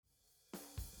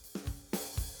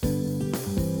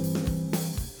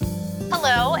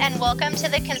Hello, and welcome to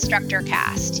the Constructor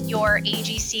Cast, your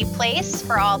AGC place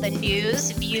for all the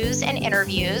news, views, and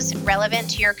interviews relevant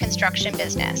to your construction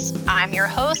business. I'm your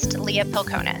host, Leah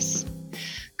Pilkonis.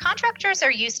 Contractors are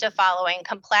used to following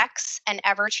complex and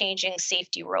ever-changing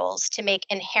safety rules to make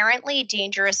inherently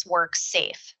dangerous work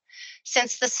safe.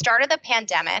 Since the start of the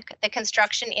pandemic, the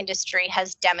construction industry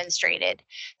has demonstrated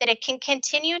that it can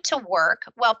continue to work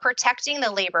while protecting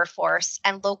the labor force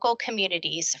and local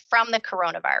communities from the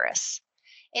coronavirus.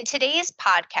 In today's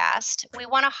podcast, we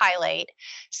want to highlight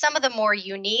some of the more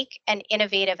unique and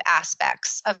innovative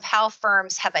aspects of how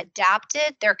firms have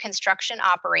adapted their construction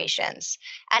operations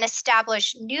and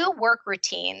established new work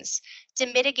routines to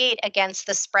mitigate against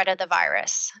the spread of the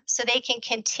virus so they can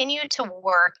continue to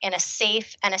work in a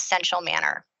safe and essential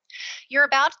manner. You're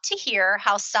about to hear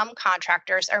how some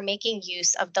contractors are making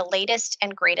use of the latest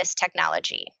and greatest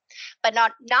technology. But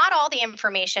not all the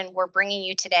information we're bringing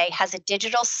you today has a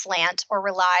digital slant or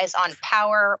relies on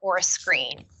power or a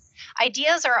screen.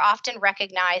 Ideas are often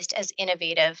recognized as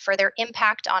innovative for their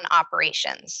impact on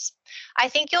operations. I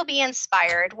think you'll be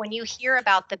inspired when you hear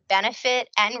about the benefit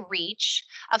and reach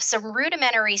of some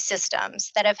rudimentary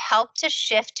systems that have helped to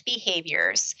shift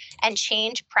behaviors and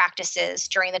change practices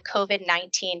during the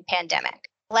COVID-19 pandemic.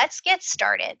 Let's get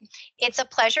started. It's a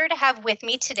pleasure to have with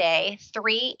me today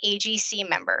 3 AGC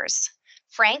members: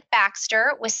 Frank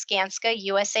Baxter with Skanska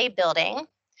USA Building,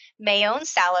 Mayon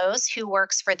Salos, who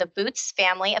works for the Boots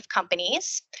family of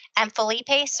companies, and Felipe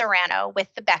Serrano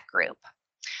with the Beck Group.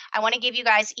 I want to give you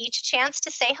guys each a chance to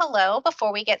say hello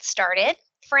before we get started.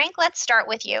 Frank, let's start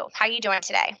with you. How are you doing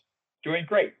today? Doing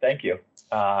great, thank you.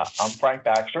 I'm Frank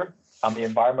Baxter. I'm the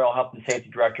Environmental Health and Safety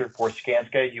Director for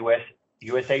Skanska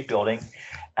USA Building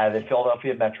out of the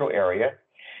Philadelphia metro area,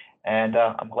 and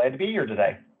I'm glad to be here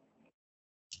today.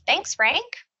 Thanks, Frank.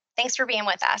 Thanks for being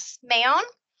with us. Mayon?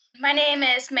 My name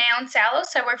is Mayon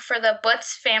Salos. I work for the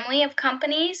Butts family of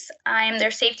companies. I am their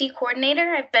safety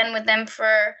coordinator. I've been with them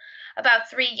for about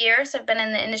 3 years. I've been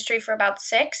in the industry for about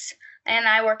 6, and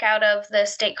I work out of the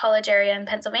State College area in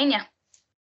Pennsylvania.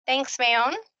 Thanks,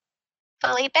 Mayon.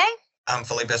 Felipe? I'm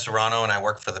Felipe Serrano, and I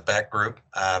work for the Beck Group.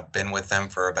 I've been with them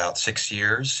for about 6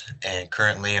 years and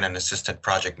currently in an assistant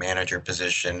project manager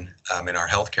position in our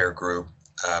healthcare group,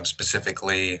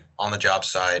 specifically on the job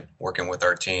site, working with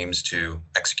our teams to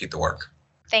execute the work.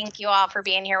 Thank you all for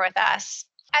being here with us.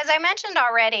 As I mentioned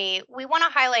already, we want to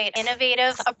highlight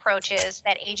innovative approaches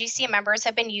that AGC members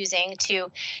have been using to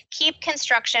keep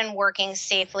construction working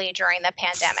safely during the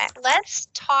pandemic. Let's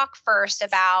talk first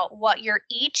about what you're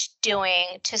each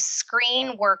doing to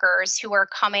screen workers who are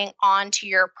coming onto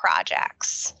your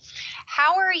projects.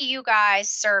 How are you guys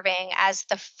serving as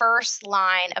the first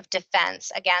line of defense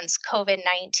against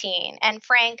COVID-19? And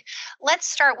Frank, let's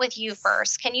start with you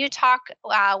first. Can you talk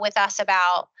with us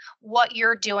about what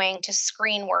you're doing to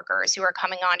screen workers who are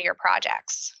coming onto your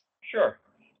projects? Sure.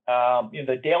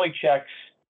 The daily checks,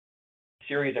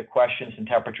 series of questions and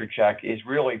temperature check is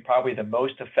really probably the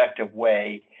most effective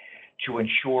way to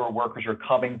ensure workers are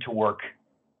coming to work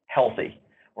healthy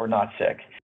or not sick.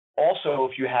 Also,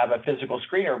 if you have a physical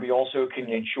screener, we also can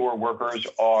ensure workers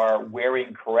are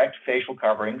wearing correct facial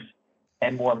coverings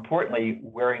and, more importantly,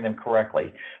 wearing them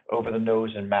correctly over the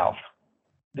nose and mouth.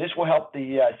 This will help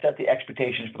set the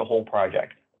expectations for the whole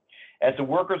project. As the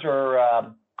workers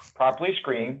are properly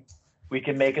screened, we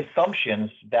can make assumptions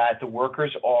that the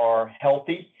workers are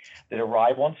healthy that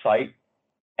arrive on site.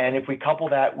 And if we couple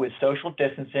that with social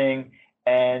distancing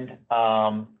and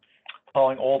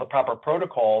following all the proper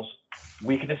protocols,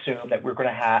 we can assume that we're going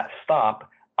to stop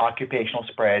occupational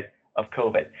spread of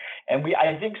COVID. And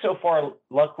I think so far,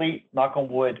 luckily, knock on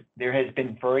wood, there has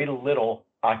been very little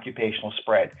occupational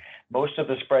spread. Most of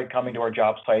the spread coming to our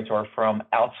job sites are from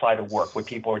outside of work, what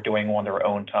people are doing on their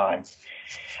own time.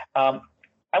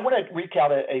 I want to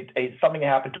recount something that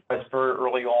happened to us very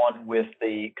early on with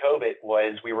the COVID.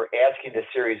 Was we were asking this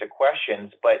series of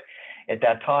questions, but at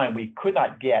that time we could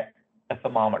not get a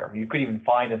thermometer. You couldn't even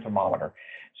find a thermometer.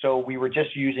 So we were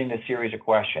just using the series of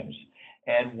questions.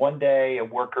 And one day a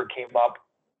worker came up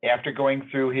after going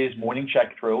through his morning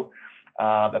check through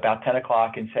about 10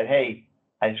 o'clock and said, "Hey,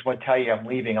 I just want to tell you I'm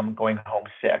leaving. I'm going home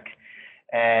sick."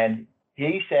 And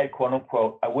he said, quote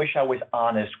unquote, "I wish I was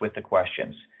honest with the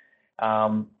questions."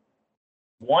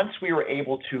 Once we were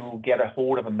able to get a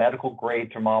hold of a medical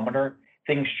grade thermometer,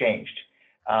 things changed.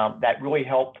 That really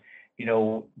helped,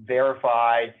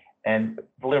 verify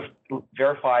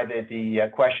that the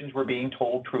questions were being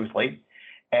told truthfully,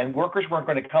 and workers weren't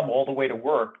going to come all the way to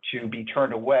work to be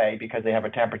turned away because they have a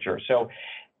temperature. So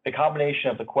the combination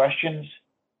of the questions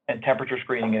and temperature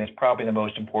screening is probably the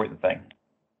most important thing.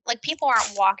 like people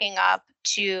aren't walking up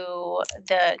to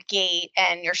the gate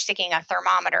and you're sticking a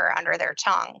thermometer under their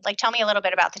tongue. Like, tell me a little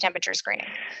bit about the temperature screening.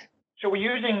 So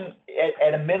we're using,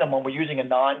 at a minimum, we're using a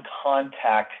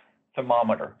non-contact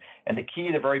thermometer. And the key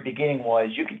at the very beginning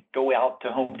was you could go out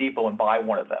to Home Depot and buy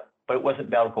one of them, but it wasn't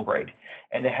medical grade.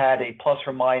 And it had a plus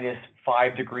or minus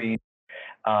 5 degrees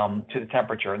to the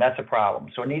temperature, and that's a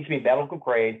problem. So it needs to be medical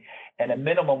grade, and a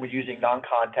minimum we're using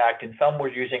non-contact, and some we're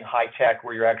using high tech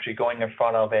where you're actually going in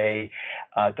front of a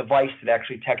device that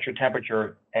actually detects your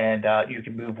temperature, and you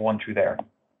can move one through there.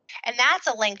 And that's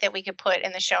a link that we could put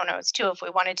in the show notes too, if we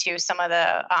wanted to. Some of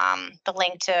the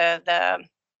link to the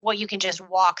what you can just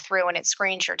walk through and it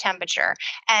screens your temperature.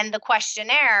 And the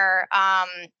questionnaire,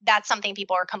 that's something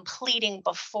people are completing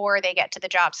before they get to the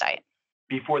job site.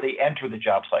 Before they enter the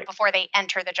job site. Before they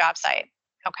enter the job site.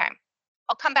 Okay.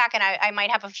 I'll come back and I might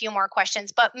have a few more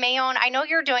questions. But Mayon, I know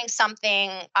you're doing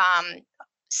something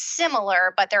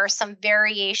similar, but there are some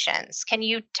variations. Can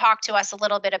you talk to us a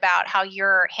little bit about how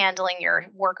you're handling your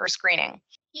worker screening?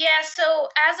 Yeah, so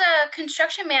as a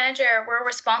construction manager, we're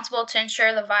responsible to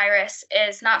ensure the virus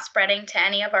is not spreading to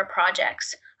any of our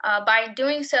projects. By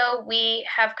doing so, we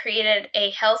have created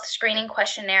a health screening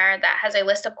questionnaire that has a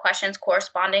list of questions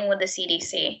corresponding with the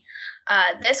CDC.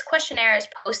 This questionnaire is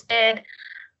posted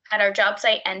at our job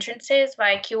site entrances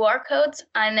via QR codes,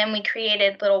 and then we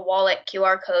created little wallet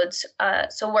QR codes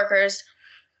so workers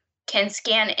can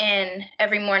scan in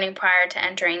every morning prior to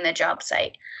entering the job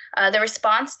site. The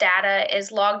response data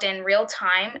is logged in real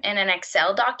time in an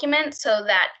Excel document so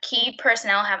that key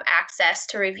personnel have access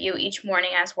to review each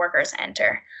morning as workers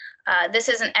enter. This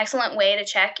is an excellent way to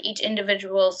check each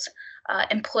individual's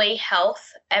employee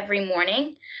health every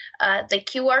morning. The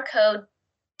QR code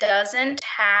doesn't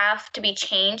have to be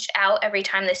changed out every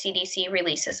time the CDC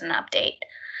releases an update.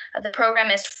 The program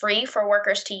is free for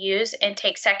workers to use and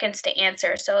takes seconds to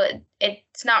answer, so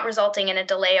it's not resulting in a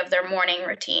delay of their morning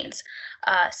routines.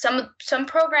 Some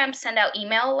programs send out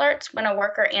email alerts when a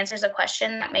worker answers a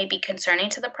question that may be concerning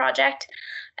to the project,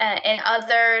 and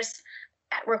others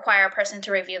require a person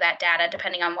to review that data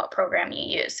depending on what program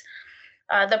you use.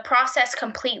 The process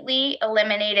completely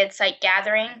eliminated site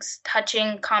gatherings,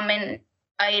 touching common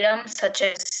items such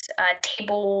as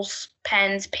tables,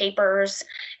 pens, papers,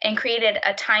 and created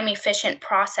a time-efficient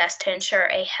process to ensure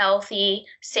a healthy,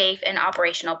 safe, and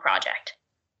operational project.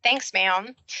 Thanks,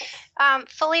 Mayon.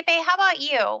 Felipe, how about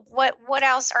you? What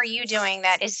else are you doing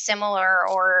that is similar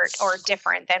or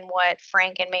different than what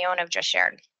Frank and Mayon have just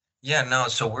shared? Yeah, no,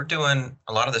 so we're doing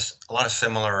a lot of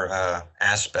similar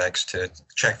aspects to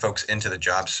check folks into the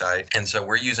job site. And so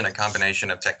we're using a combination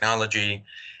of technology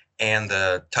and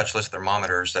the touchless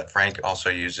thermometers that Frank also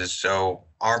uses. So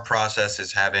our process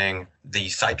is having the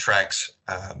SiteTrax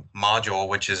module,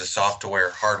 which is a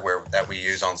hardware that we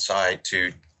use on site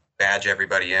to badge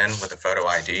everybody in with a photo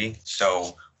ID.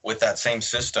 So with that same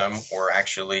system, we're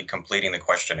actually completing the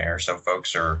questionnaire. So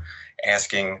folks are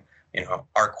asking,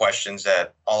 our questions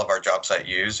that all of our job site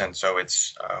use. And so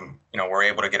it's, we're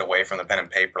able to get away from the pen and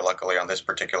paper, luckily, on this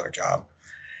particular job.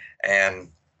 And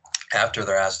after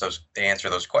they answer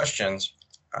those questions,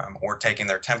 we're taking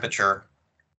their temperature.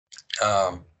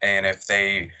 And if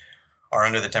they are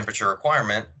under the temperature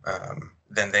requirement,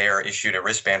 then they are issued a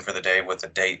wristband for the day with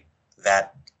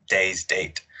that day's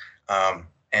date.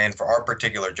 And for our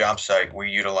particular job site, we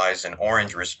utilize an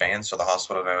orange wristband, so the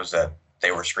hospital knows that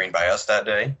they were screened by us that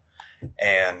day,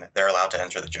 and they're allowed to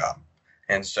enter the job.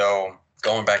 And so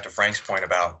going back to Frank's point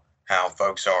about how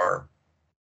folks are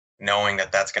knowing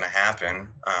that that's going to happen,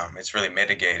 it's really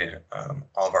mitigated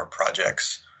all of our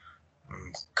projects'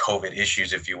 COVID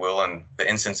issues, if you will, and the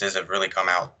instances have really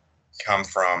come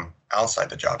from outside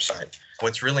the job site.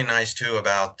 What's really nice too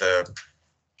about the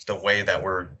way that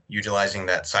we're utilizing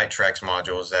that SiteTrax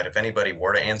module is that if anybody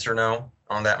were to answer no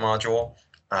on that module,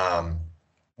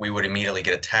 we would immediately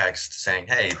get a text saying,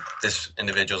 hey, this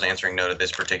individual's answering no to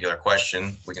this particular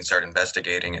question. We can start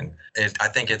investigating. And I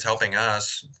think it's helping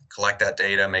us collect that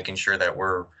data, making sure that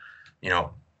we're,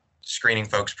 screening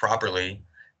folks properly,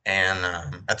 and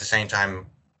at the same time,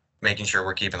 making sure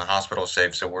we're keeping the hospital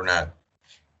safe so we're not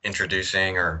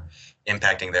introducing or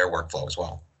impacting their workflow as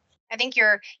well. I think you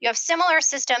have similar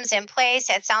systems in place.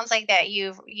 It sounds like that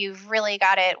you've really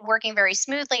got it working very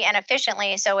smoothly and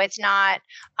efficiently, so it's not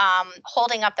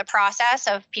holding up the process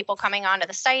of people coming onto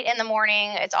the site in the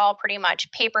morning. It's all pretty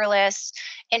much paperless.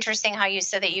 Interesting how you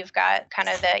said that you've got kind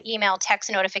of the email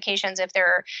text notifications if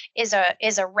there is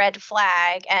a red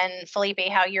flag, and Felipe,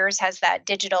 how yours has that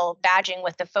digital badging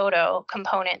with the photo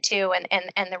component too,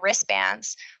 and the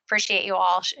wristbands. Appreciate you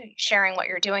all sharing what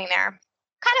you're doing there.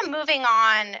 Kind of moving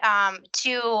on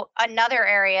to another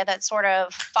area that sort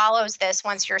of follows this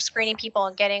once you're screening people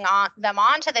and getting them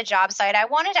onto the job site, I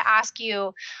wanted to ask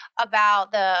you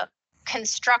about the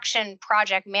construction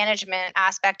project management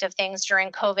aspect of things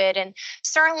during COVID. And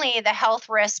certainly the health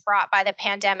risks brought by the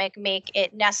pandemic make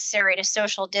it necessary to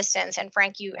social distance. And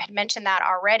Frank, you had mentioned that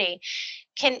already.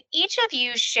 Can each of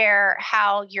you share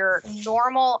how your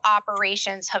normal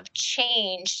operations have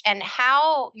changed and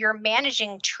how you're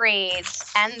managing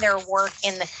trades and their work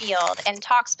in the field, and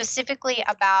talk specifically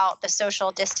about the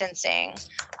social distancing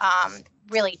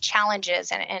really challenges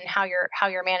and how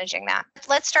you're managing that?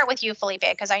 Let's start with you, Felipe,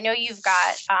 because I know you've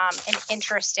got an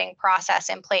interesting process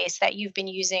in place that you've been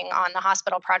using on the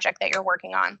hospital project that you're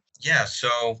working on. Yeah,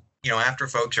 so after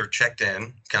folks are checked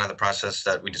in, kind of the process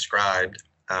that we described,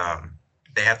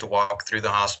 they have to walk through the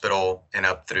hospital and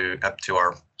up to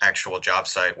our actual job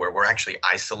site, where we're actually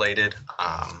isolated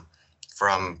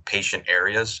from patient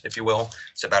areas, if you will.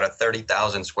 It's about a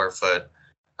 30,000 square foot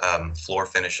floor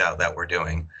finish out that we're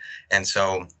doing. And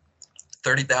so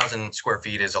 30,000 square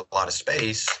feet is a lot of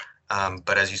space,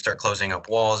 but as you start closing up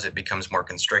walls, it becomes more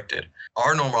constricted.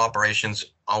 Our normal operations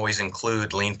always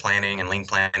include lean planning and lean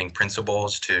planning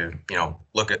principles to,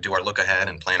 do our look ahead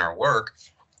and plan our work.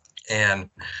 And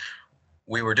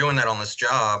we were doing that on this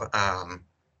job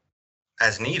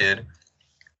as needed.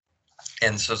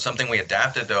 And so something we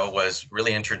adapted, though, was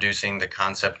really introducing the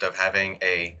concept of having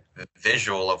a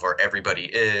visual of where everybody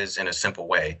is in a simple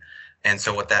way. And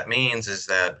so what that means is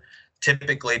that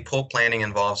typically pool planning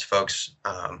involves folks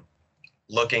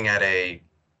looking at a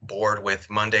board with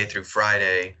Monday through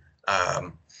Friday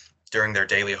during their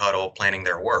daily huddle, planning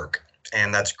their work.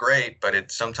 And that's great, but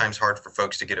it's sometimes hard for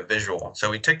folks to get a visual. So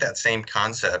we took that same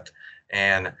concept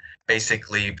and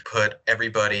basically put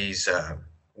everybody's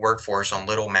workforce on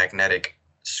little magnetic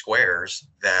squares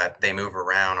that they move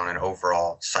around on an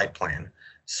overall site plan.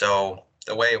 So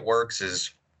the way it works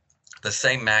is the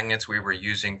same magnets we were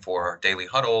using for our daily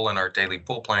huddle and our daily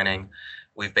pool planning,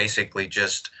 we've basically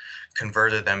just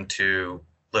converted them to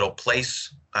little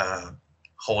place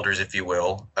holders, if you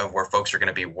will, of where folks are going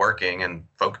to be working, and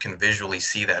folks can visually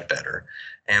see that better.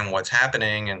 And what's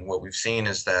happening and what we've seen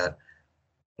is that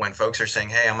when folks are saying,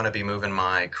 hey, I'm going to be moving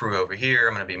my crew over here,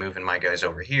 I'm going to be moving my guys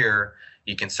over here,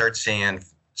 you can start saying,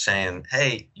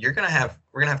 hey, we're going to have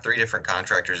 3 different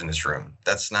contractors in this room.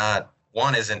 It's not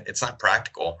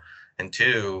practical. And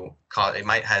 2, it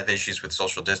might have issues with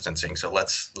social distancing. So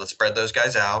let's spread those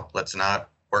guys out. Let's not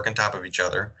work on top of each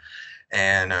other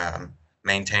and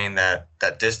maintain that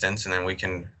distance, and then we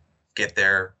can get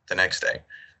there the next day.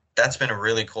 That's been a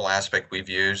really cool aspect we've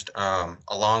used,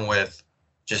 along with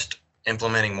just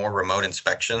implementing more remote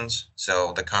inspections.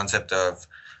 So the concept of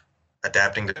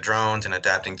adapting the drones and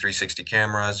adapting 360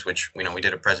 cameras, which we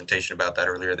did a presentation about that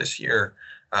earlier this year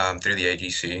through the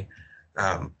AGC,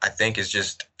 I think is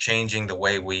just changing the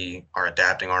way we are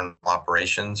adapting our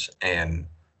operations and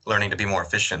learning to be more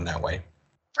efficient in that way.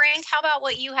 Frank, how about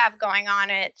what you have going on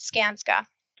at Skanska?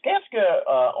 Skanska,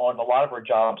 on a lot of our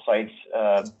job sites,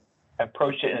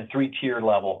 approached it in a 3-tier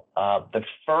level. The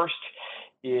first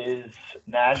is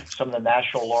some of the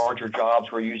national larger jobs.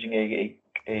 We're using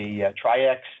a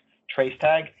Tri-X trace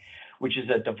tag, which is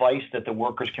a device that the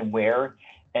workers can wear,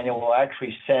 and it will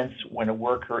actually sense when a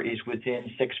worker is within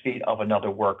 6 feet of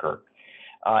another worker.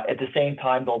 At the same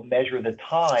time, they'll measure the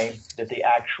time that they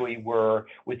actually were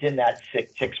within that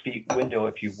 6 feet window,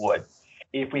 if you would.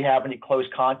 If we have any close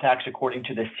contacts, according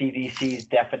to the CDC's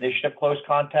definition of close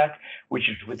contact, which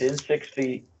is within 6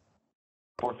 feet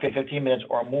for 15 minutes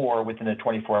or more within a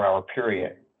 24-hour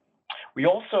period. We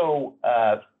also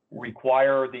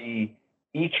require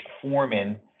each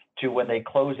foreman to, when they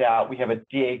close out, we have a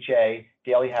DHA,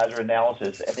 daily hazard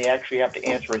analysis, and they actually have to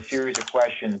answer a series of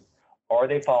questions. Are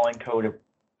they following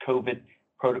COVID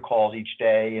protocols each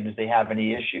day, and do they have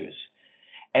any issues?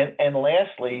 And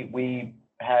lastly, we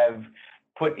have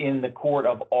put in the court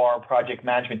of our project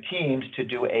management teams to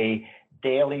do a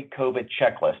daily COVID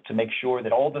checklist to make sure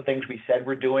that all the things we said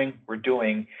we're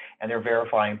doing, and they're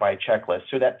verifying by checklist.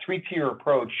 So that 3-tier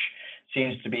approach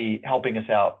seems to be helping us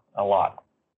out a lot.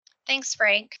 Thanks,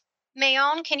 Frank.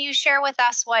 Mayon, can you share with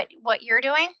us what you're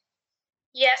doing?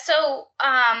 Yeah, so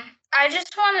I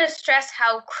just want to stress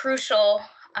how crucial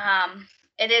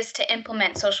it is to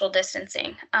implement social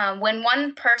distancing. When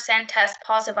one person tests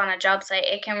positive on a job site,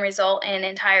 it can result in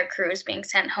entire crews being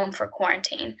sent home for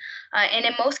quarantine. And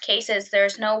in most cases,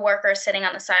 there's no worker sitting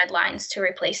on the sidelines to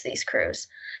replace these crews.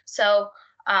 So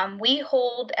we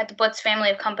hold, at the Butts family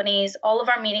of companies, all of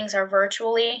our meetings are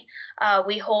virtually.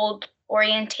 We hold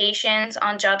orientations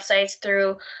on job sites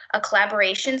through a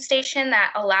collaboration station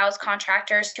that allows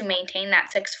contractors to maintain that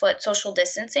 6-foot social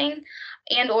distancing,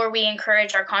 and or we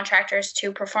encourage our contractors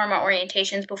to perform our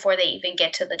orientations before they even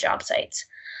get to the job sites.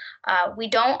 We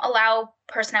don't allow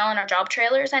personnel in our job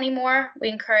trailers anymore. We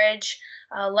encourage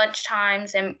lunch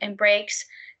times and breaks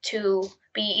to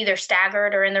be either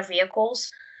staggered or in their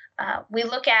vehicles. We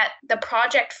look at the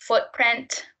project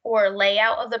footprint or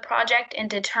layout of the project and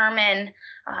determine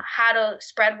how to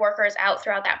spread workers out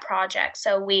throughout that project.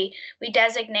 So we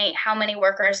designate how many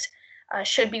workers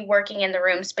should be working in the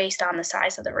rooms based on the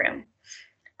size of the room.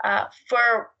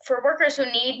 For workers who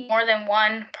need more than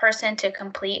one person to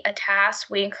complete a task,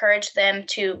 we encourage them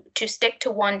to stick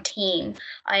to one team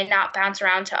and not bounce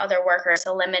around to other workers,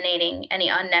 eliminating any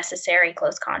unnecessary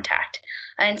close contact.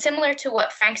 And similar to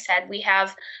what Frank said, we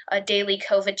have a daily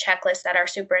COVID checklist that our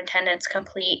superintendents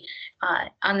complete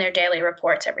on their daily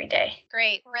reports every day.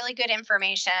 Great, really good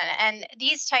information. And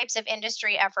these types of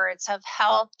industry efforts have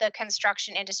helped the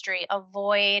construction industry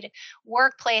avoid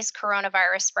workplace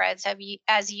coronavirus spreads,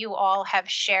 as you all have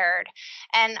shared.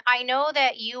 And I know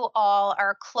that you all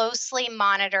are closely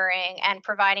monitoring and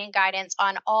providing guidance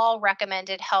on all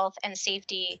recommended health and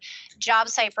safety job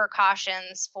site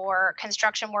precautions for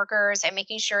construction workers and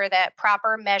making sure that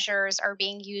proper measures are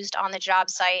being used on the job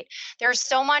site. There's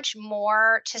so much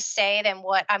more to say than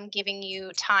what I'm giving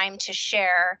you time to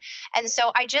share. And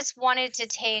so I just wanted to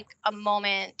take a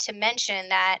moment to mention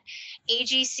that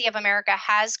AGC of America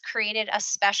has created a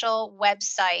special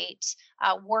website,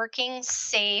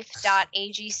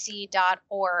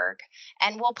 workingsafe.agc.org,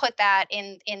 and we'll put that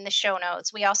in the show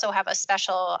notes. We also have a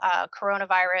special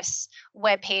coronavirus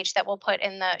webpage that we'll put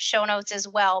in the show notes as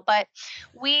well. But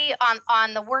we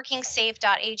on the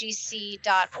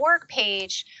workingsafe.agc.org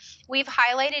page, we've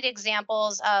highlighted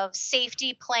examples of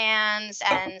safety plans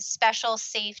and special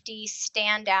safety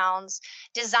stand downs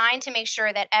designed to make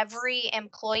sure that every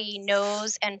employee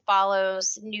knows and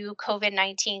follows new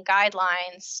COVID-19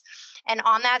 guidelines. And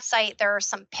on that site, there are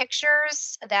some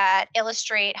pictures that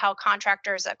illustrate how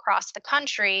contractors across the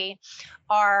country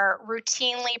are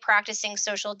routinely practicing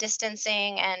social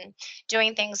distancing and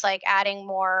doing things like adding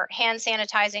more hand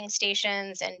sanitizing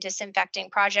stations and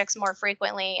disinfecting projects more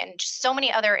frequently, and just so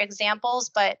many other examples.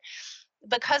 But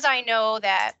because I know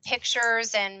that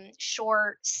pictures and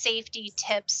short safety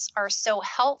tips are so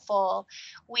helpful,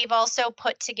 we've also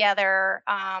put together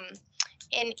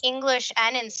in English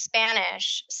and in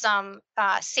Spanish some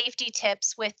safety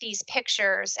tips with these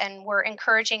pictures, and we're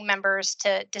encouraging members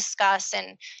to discuss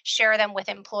and share them with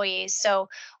employees. So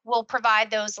we'll provide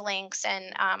those links,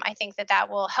 and I think that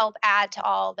will help add to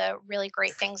all the really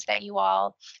great things that you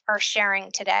all are sharing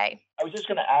today. I was just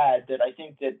going to add that I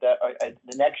think that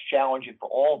the next challenge for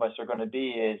all of us are going to be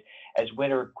is, as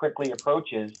winter quickly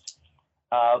approaches,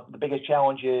 the biggest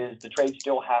challenge is the trades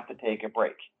still have to take a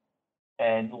break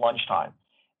and lunchtime.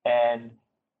 And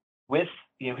with,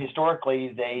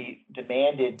 historically they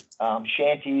demanded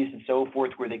shanties and so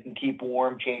forth where they can keep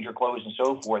warm, change their clothes and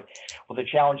so forth. Well, the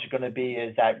challenge is going to be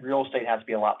is that real estate has to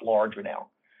be a lot larger now.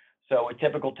 So a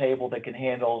typical table that can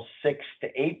handle 6 to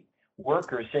 8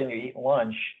 workers sitting to eat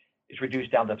lunch is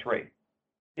reduced down to 3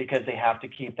 because they have to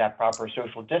keep that proper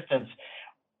social distance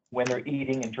when they're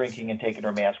eating and drinking and taking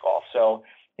their mask off. So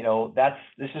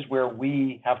this is where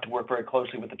we have to work very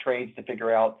closely with the trades to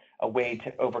figure out a way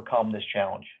to overcome this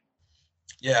challenge.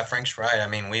 Yeah, Frank's right. I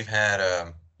mean, we've had,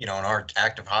 in our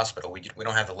active hospital, we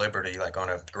don't have the liberty, like on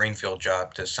a greenfield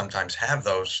job, to sometimes have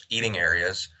those eating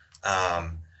areas.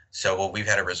 So what we've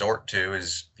had to resort to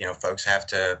is, folks have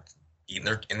to eat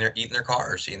in their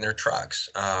cars, eat in their trucks,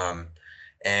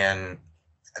 and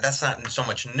that's not so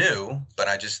much new, but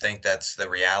I just think that's the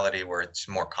reality where it's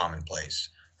more commonplace.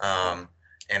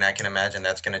 And I can imagine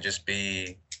that's going to just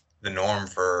be the norm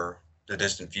for the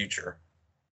distant future.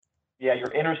 Yeah, your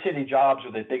inner city jobs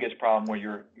are the biggest problem where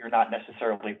you're not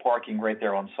necessarily parking right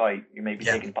there on site. You may be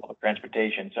taking public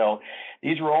transportation. So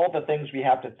these are all the things we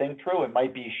have to think through. It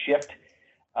might be shift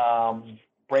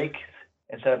breaks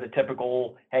instead of the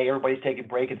typical, hey, everybody's taking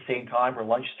break at the same time or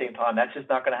lunch at the same time. That's just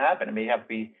not going to happen. It may have to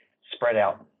be spread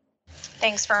out.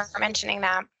 Thanks for mentioning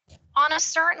that. On a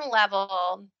certain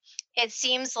level, it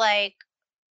seems like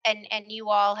and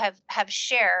you all have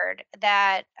shared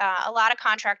that a lot of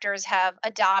contractors have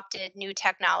adopted new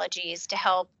technologies to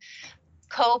help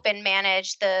cope and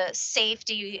manage the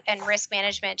safety and risk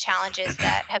management challenges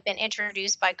that have been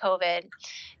introduced by COVID.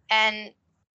 And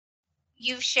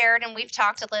you've shared and we've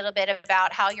talked a little bit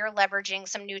about how you're leveraging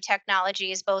some new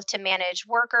technologies both to manage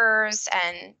workers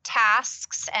and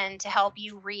tasks and to help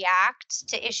you react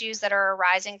to issues that are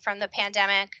arising from the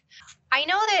pandemic. I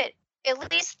know that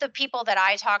at least the people that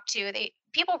I talk to,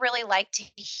 people really like to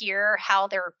hear how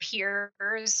their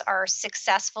peers are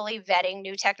successfully vetting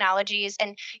new technologies.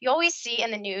 And you always see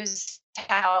in the news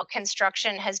how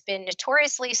construction has been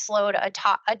notoriously slow to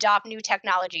adopt new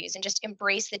technologies and just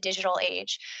embrace the digital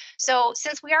age. So,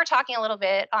 since we are talking a little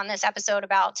bit on this episode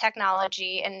about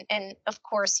technology, and of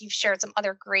course, you've shared some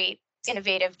other great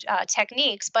innovative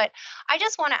techniques, but I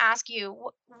just want to ask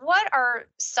you, what are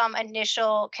some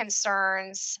initial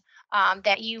concerns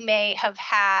that you may have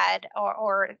had,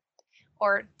 or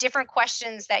different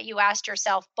questions that you asked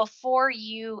yourself before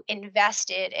you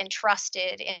invested and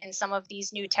trusted in some of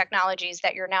these new technologies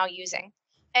that you're now using?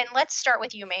 And let's start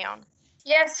with you, Mayon.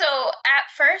 Yeah, so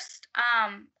at first,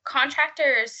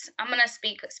 contractors, I'm going to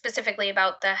speak specifically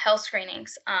about the health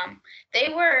screenings. They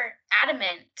were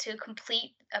adamant to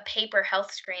complete a paper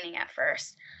health screening at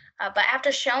first. But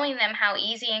after showing them how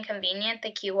easy and convenient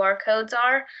the QR codes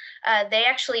are, they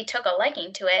actually took a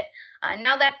liking to it.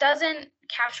 Now, that doesn't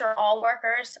capture all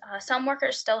workers. Some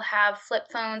workers still have flip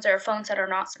phones or phones that are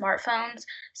not smartphones,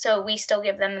 so we still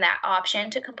give them that option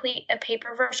to complete a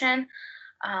paper version.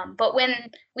 But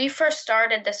when we first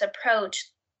started this approach,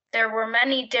 there were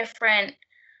many different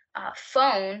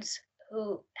phones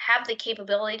who have the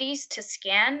capabilities to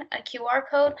scan a QR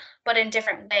code, but in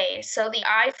different ways. So the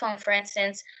iPhone, for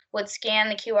instance, would scan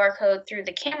the QR code through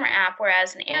the camera app,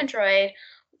 whereas an Android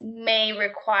may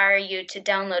require you to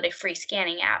download a free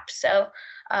scanning app. So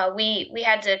we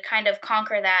had to kind of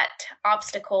conquer that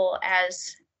obstacle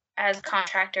as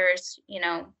contractors,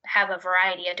 have a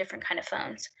variety of different kind of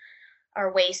phones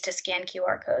or ways to scan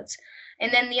QR codes.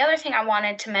 And then the other thing I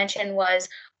wanted to mention was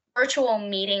virtual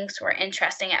meetings were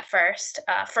interesting at first,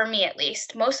 for me at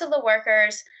least. Most of the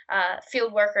workers,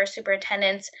 field workers,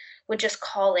 superintendents, would just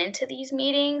call into these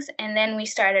meetings, and then we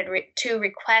started to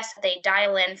request that they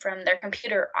dial in from their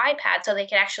computer or iPad so they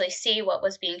could actually see what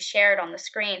was being shared on the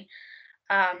screen.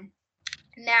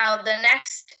 Now, the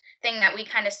next thing that we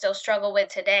kind of still struggle with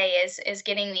today is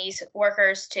getting these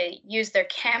workers to use their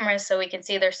cameras so we can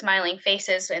see their smiling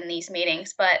faces in these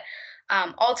meetings. But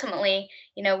ultimately,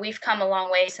 we've come a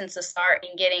long way since the start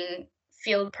in getting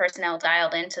field personnel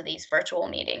dialed into these virtual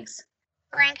meetings.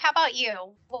 Frank, how about you?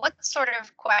 What sort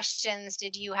of questions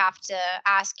did you have to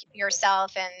ask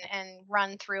yourself and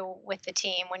run through with the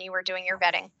team when you were doing your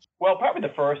vetting? Well, probably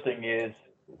the first thing is,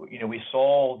 we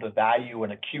saw the value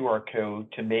in a QR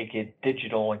code to make it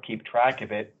digital and keep track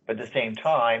of it. But at the same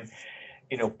time,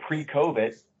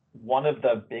 pre-COVID, one of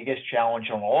the biggest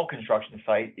challenges on all construction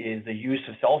sites is the use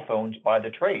of cell phones by the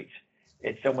trades.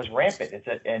 It's almost rampant.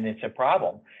 It's a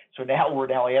problem. So now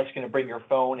we're asking to bring your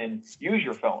phone and use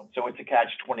your phone. So it's a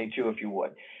catch-22, if you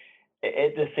would.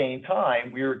 At the same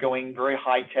time, we were going very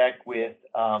high tech with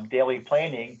daily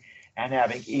planning and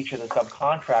having each of the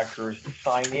subcontractors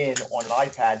sign in on an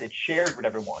iPad that's shared with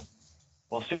everyone.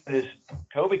 Well, as soon as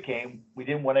COVID came, we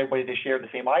didn't want everybody to share the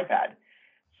same iPad.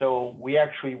 So we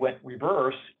actually went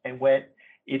reverse and went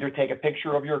either take a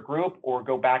picture of your group or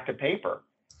go back to paper.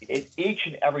 Each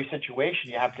and every situation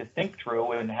you have to think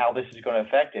through and how this is going to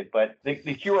affect it. But the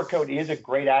QR code is a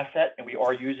great asset, and we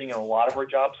are using it in a lot of our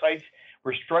job sites.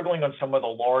 We're struggling on some of the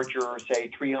larger, say,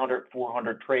 300,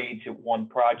 400 trades at one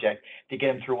project to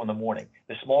get them through in the morning.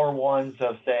 The smaller ones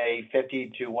of, say,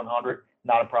 50 to 100,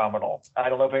 not a problem at all. I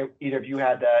don't know if either of you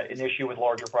had an issue with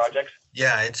larger projects.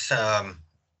 Yeah, it's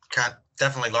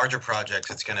definitely larger projects.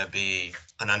 It's going to be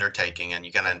an undertaking, and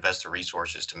you're going to invest the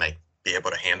resources to be able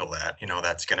to handle that.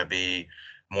 That's going to be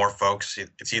more folks.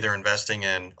 It's either investing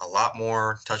in a lot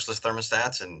more touchless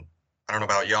thermostats, and I don't know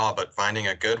about y'all, but finding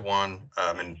a good one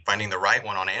and finding the right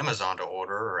one on Amazon to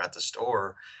order or at the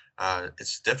store,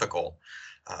 it's difficult.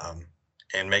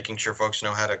 And making sure folks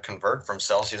know how to convert from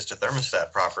Celsius to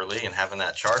thermostat properly and having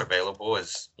that chart available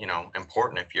is,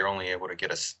 important if you're only able to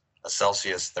get a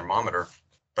Celsius thermometer.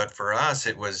 But for us,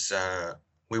 it was,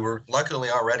 we were luckily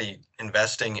already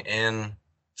investing in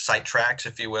site tracks,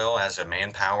 if you will, as a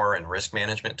manpower and risk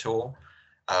management tool.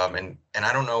 And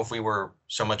I don't know if we were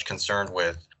so much concerned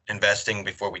with investing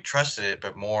before we trusted it,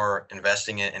 but more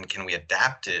investing it and can we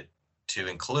adapt it to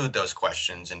include those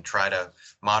questions and try to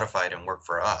modify it and work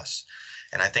for us.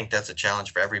 And I think that's a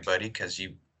challenge for everybody because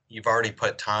you've already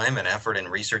put time and effort in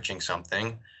researching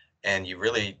something and you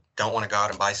really don't want to go out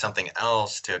and buy something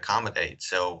else to accommodate.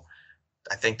 So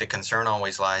I think the concern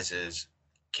always lies is,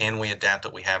 can we adapt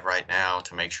what we have right now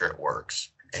to make sure it works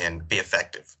and be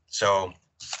effective? So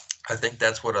I think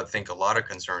that's what I think a lot of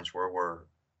concerns were. We're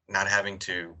not having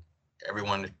to,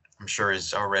 everyone I'm sure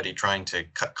is already trying to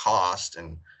cut cost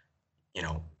and,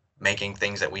 making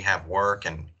things that we have work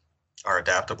and are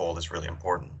adaptable is really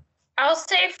important. I'll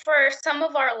say for some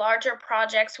of our larger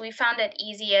projects, we found it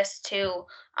easiest to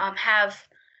have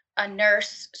a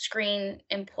nurse screen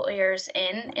employers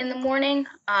in the morning.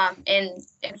 And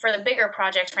for the bigger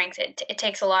projects, Frank, it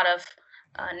takes a lot of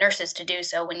nurses to do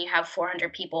so when you have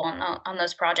 400 people on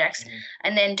those projects. Mhm.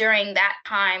 And then during that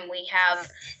time, we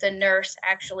have the nurse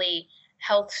actually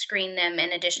health screen them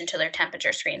in addition to their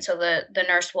temperature screen. So the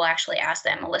nurse will actually ask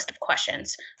them a list of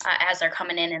questions as they're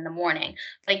coming in the morning.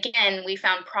 But again, we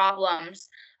found problems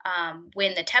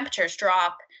when the temperatures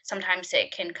drop. Sometimes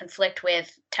it can conflict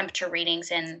with temperature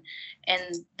readings and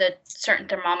the certain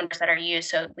thermometers that are used.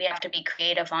 So we have to be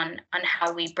creative on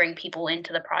how we bring people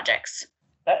into the projects.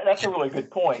 That's a really good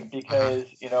point because,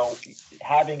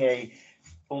 having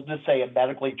we'll just say a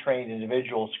medically trained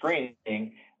individual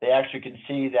screening, they actually can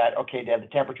see that, okay, they have the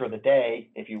temperature of the day,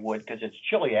 if you would, because it's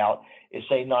chilly out, is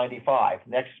say 95.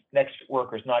 Next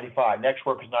worker's 95. Next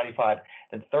worker's 95.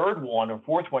 The third one or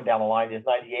fourth one down the line is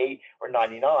 98 or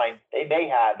 99. They may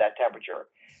have that temperature,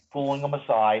 pulling them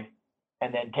aside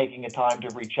and then taking a time to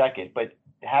recheck it. But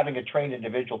having a trained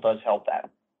individual does help that.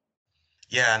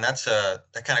 Yeah, and that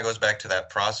kind of goes back to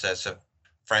that process of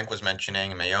Frank was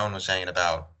mentioning and Mayon was saying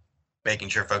about making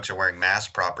sure folks are wearing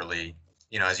masks properly.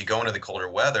 As you go into the colder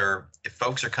weather, if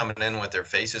folks are coming in with their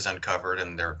faces uncovered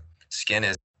and their skin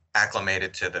is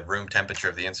acclimated to the room temperature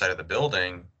of the inside of the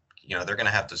building, they're going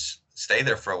to have to stay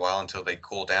there for a while until they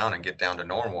cool down and get down to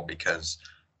normal because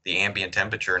the ambient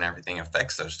temperature and everything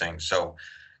affects those things. So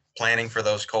planning for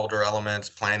those colder elements,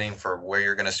 planning for where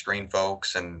you're going to screen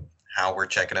folks and how we're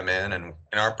checking them in. And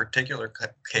in our particular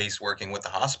case, working with the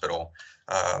hospital,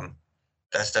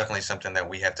 that's definitely something that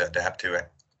we have to adapt to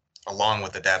along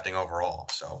with adapting overall.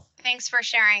 So thanks for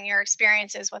sharing your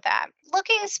experiences with that.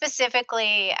 Looking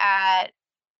specifically at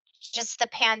just the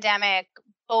pandemic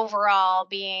overall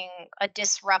being a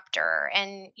disruptor,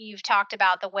 and you've talked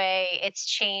about the way it's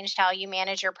changed how you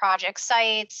manage your project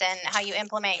sites and how you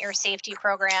implement your safety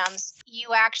programs.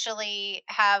 You actually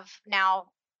have now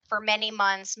for many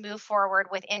months moved forward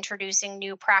with introducing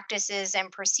new practices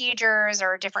and procedures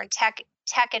or different tech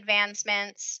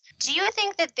advancements. Do you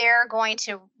think that they're going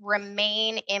to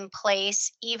remain in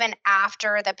place even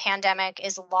after the pandemic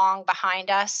is long behind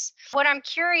us? What I'm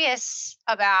curious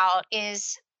about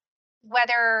is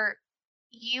whether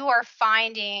you are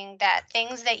finding that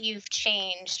things that you've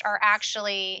changed are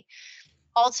actually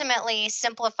ultimately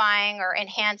simplifying or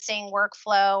enhancing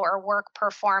workflow or work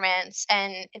performance,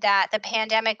 and that the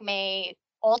pandemic may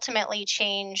ultimately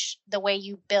change the way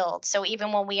you build. So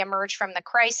even when we emerge from the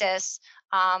crisis,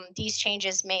 these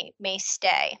changes may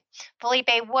stay. Felipe,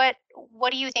 what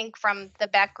do you think from the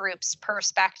Beck Group's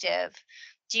perspective?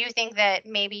 Do you think that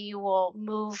maybe you will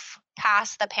move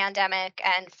past the pandemic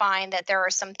and find that there are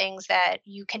some things that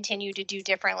you continue to do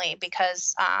differently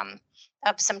because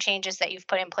of some changes that you've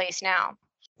put in place now?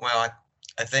 Well,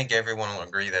 I think everyone will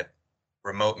agree that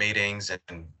remote meetings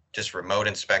and just remote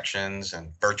inspections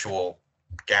and virtual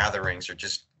gatherings are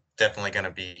just definitely going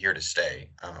to be here to stay.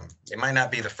 It might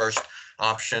not be the first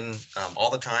option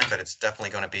all the time, but it's definitely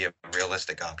going to be a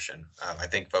realistic option. I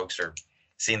think folks are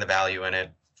seeing the value in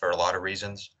it for a lot of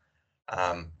reasons.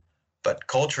 But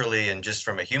culturally and just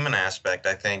from a human aspect,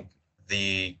 I think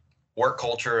the work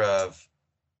culture of,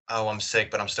 oh, I'm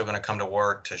sick, but I'm still going to come to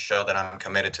work to show that I'm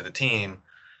committed to the team.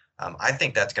 I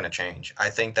think that's going to change. I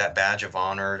think that badge of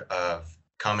honor of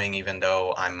coming even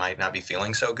though I might not be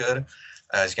feeling so good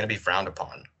is going to be frowned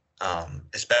upon,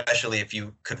 especially if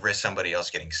you could risk somebody else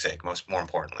getting sick, more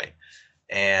importantly.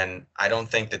 And I don't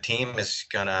think the team is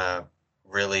going to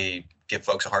really give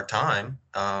folks a hard time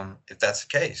if that's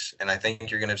the case. And I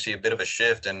think you're going to see a bit of a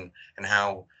shift in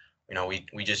how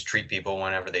we just treat people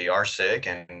whenever they are sick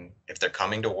and if they're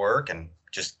coming to work and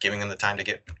just giving them the time to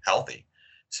get healthy.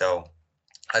 So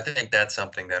I think that's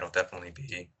something that'll definitely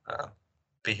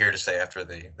be here to stay after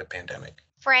the pandemic.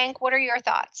 Frank, what are your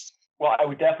thoughts? Well, I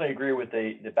would definitely agree with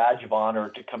the badge of honor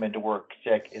to come into work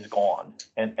sick is gone,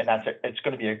 and it's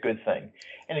going to be a good thing.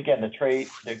 And again, the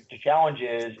challenge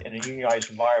is in a unionized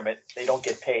environment, they don't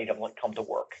get paid to come to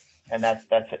work, and that's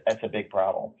a big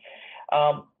problem.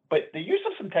 But the use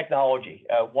of some technology,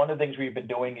 one of the things we've been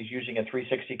doing is using a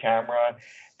 360 camera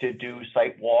to do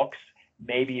site walks.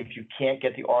 Maybe if you can't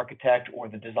get the architect or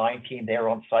the design team there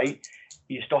on site,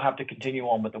 you still have to continue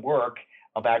on with the work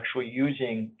of actually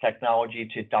using technology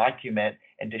to document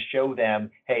and to show them,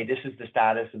 hey, this is the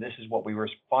status and this is what we were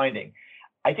finding.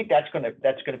 I think that's going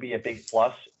to be a big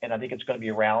plus, and I think it's going to be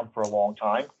around for a long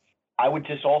time. I would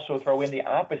just also throw in the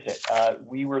opposite.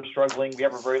 We were struggling. We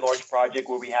have a very large project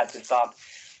where we had to stop,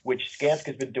 which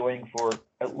Skanska's been doing for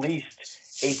at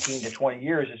least 18 to 20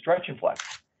 years, is stretch and flex.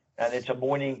 and it's a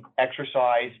morning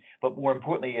exercise, but more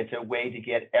importantly, it's a way to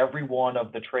get every one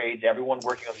of the trades, everyone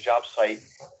working on the job site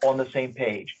on the same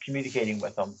page, communicating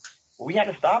with them. We had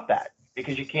to stop that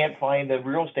because you can't find the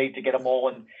real estate to get them all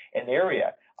in an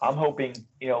area. I'm hoping,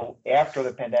 after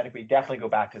the pandemic, we definitely go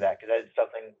back to that because that is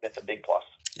something that's a big plus.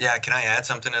 Yeah, can I add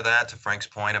something to that, to Frank's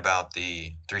point about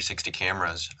the 360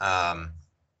 cameras?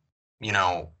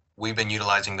 We've been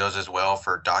utilizing those as well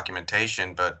for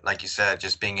documentation, but like you said,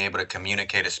 just being able to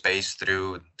communicate a space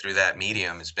through that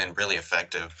medium has been really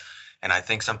effective. And I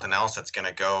think something else that's going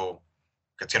to grow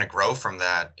from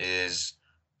that is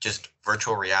just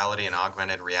virtual reality and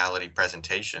augmented reality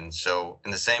presentations. So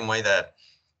in the same way that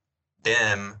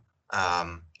BIM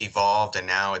evolved, and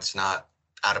now it's not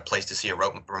out of place to see a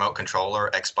remote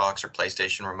controller, Xbox or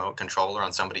PlayStation remote controller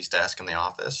on somebody's desk in the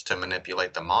office to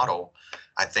manipulate the model.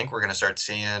 I think we're going to start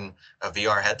seeing a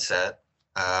VR headset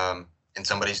in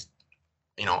somebody's,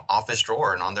 office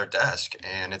drawer and on their desk.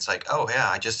 And it's like, oh yeah,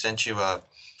 I just sent you a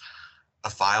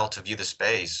file to view the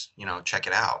space, check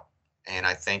it out. And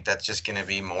I think that's just going to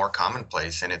be more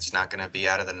commonplace, and it's not going to be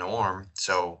out of the norm.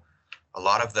 So a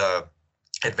lot of the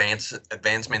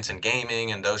advancements in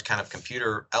gaming and those kind of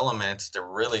computer elements, they're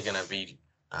really going to be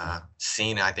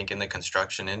seen, I think, in the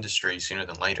construction industry sooner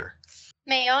than later.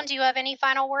 Mayon, do you have any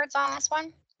final words on this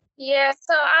one? Yeah,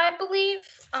 so I believe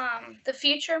the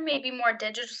future may be more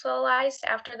digitalized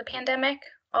after the pandemic,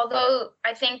 although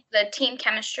I think the team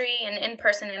chemistry and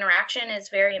in-person interaction is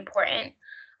very important.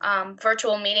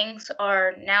 Virtual meetings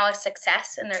are now a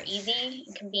success, and they're easy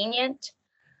and convenient.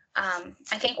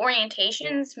 I think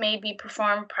orientations may be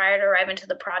performed prior to arriving to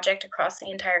the project across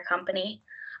the entire company.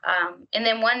 And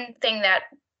then one thing that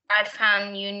I've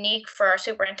found unique for our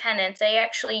superintendents, they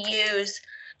actually use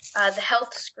the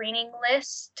health screening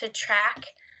list to track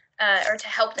or to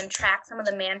help them track some of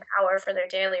the manpower for their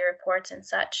daily reports and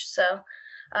such. So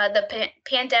the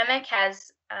pandemic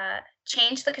has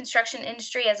changed the construction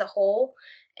industry as a whole.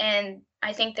 And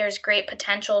I think there's great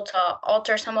potential to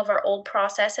alter some of our old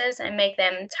processes and make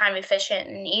them time efficient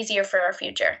and easier for our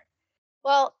future.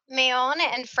 Well, Mayon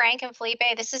and Frank and Felipe,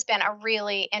 this has been a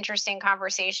really interesting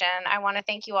conversation. I want to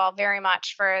thank you all very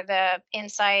much for the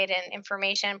insight and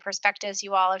information, perspectives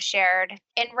you all have shared.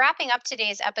 In wrapping up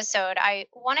today's episode, I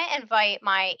want to invite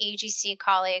my AGC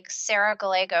colleague, Sarah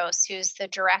Gallegos, who's the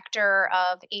director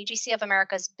of AGC of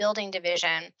America's Building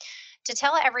Division, to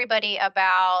tell everybody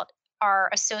about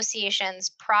our association's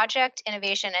Project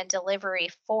Innovation and Delivery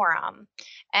Forum.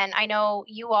 And I know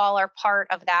you all are part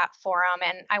of that forum,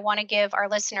 and I want to give our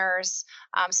listeners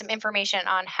some information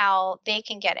on how they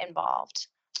can get involved.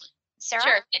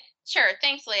 Sarah? Sure.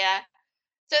 Thanks, Leah.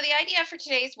 So the idea for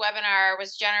today's webinar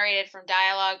was generated from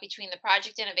dialogue between the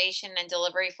Project Innovation and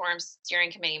Delivery Forum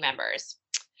Steering Committee members.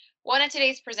 One of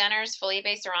today's presenters, Felipe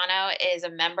Serrano, is a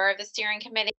member of the steering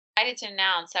committee. I'm excited to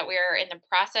announce that we are in the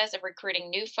process of recruiting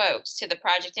new folks to the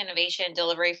Project Innovation and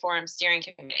Delivery Forum Steering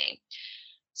Committee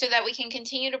so that we can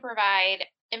continue to provide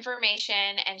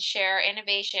information and share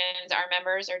innovations our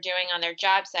members are doing on their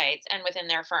job sites and within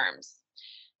their firms.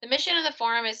 The mission of the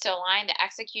forum is to align the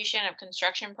execution of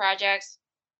construction projects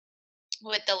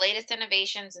with the latest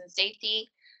innovations in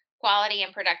safety, quality,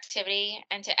 and productivity,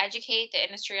 and to educate the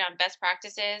industry on best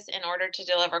practices in order to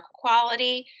deliver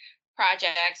quality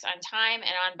projects on time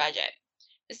and on budget.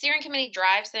 The steering committee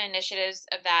drives the initiatives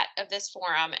of the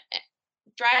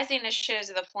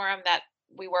forum that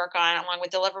we work on, along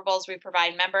with deliverables we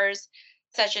provide members,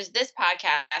 such as this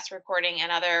podcast recording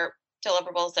and other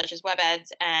deliverables such as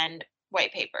WebEds and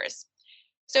white papers.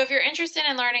 So if you're interested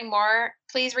in learning more,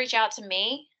 please reach out to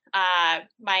me.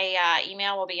 My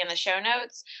email will be in the show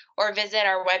notes, or visit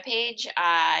our webpage,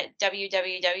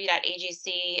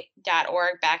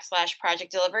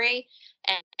 www.agc.org/project delivery,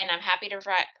 and I'm happy to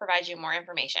provide you more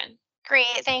information.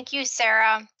 Great. Thank you,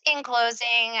 Sarah. In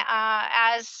closing,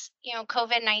 as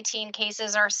COVID-19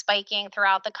 cases are spiking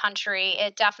throughout the country,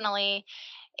 it definitely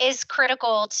is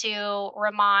critical to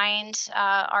remind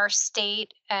our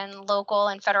state and local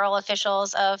and federal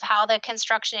officials of how the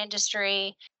construction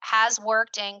industry has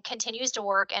worked and continues to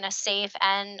work in a safe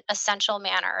and essential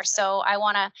manner. So I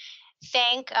want to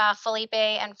thank Felipe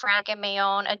and Frank and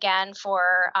Mayon again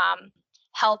for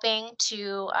helping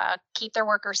to keep their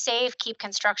workers safe, keep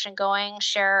construction going,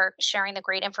 sharing the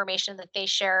great information that they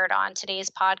shared on today's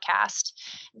podcast.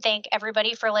 Thank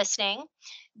everybody for listening.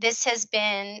 This has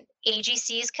been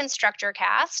AGC's Constructor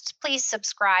Cast. Please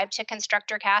subscribe to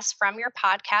Constructor Cast from your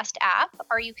podcast app,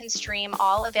 or you can stream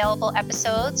all available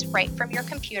episodes right from your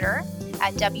computer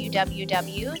at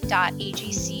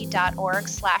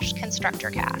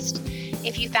www.agc.org/constructorcast.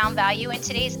 If you found value in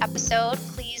today's episode,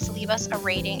 please please leave us a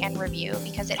rating and review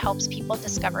because it helps people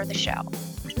discover the show.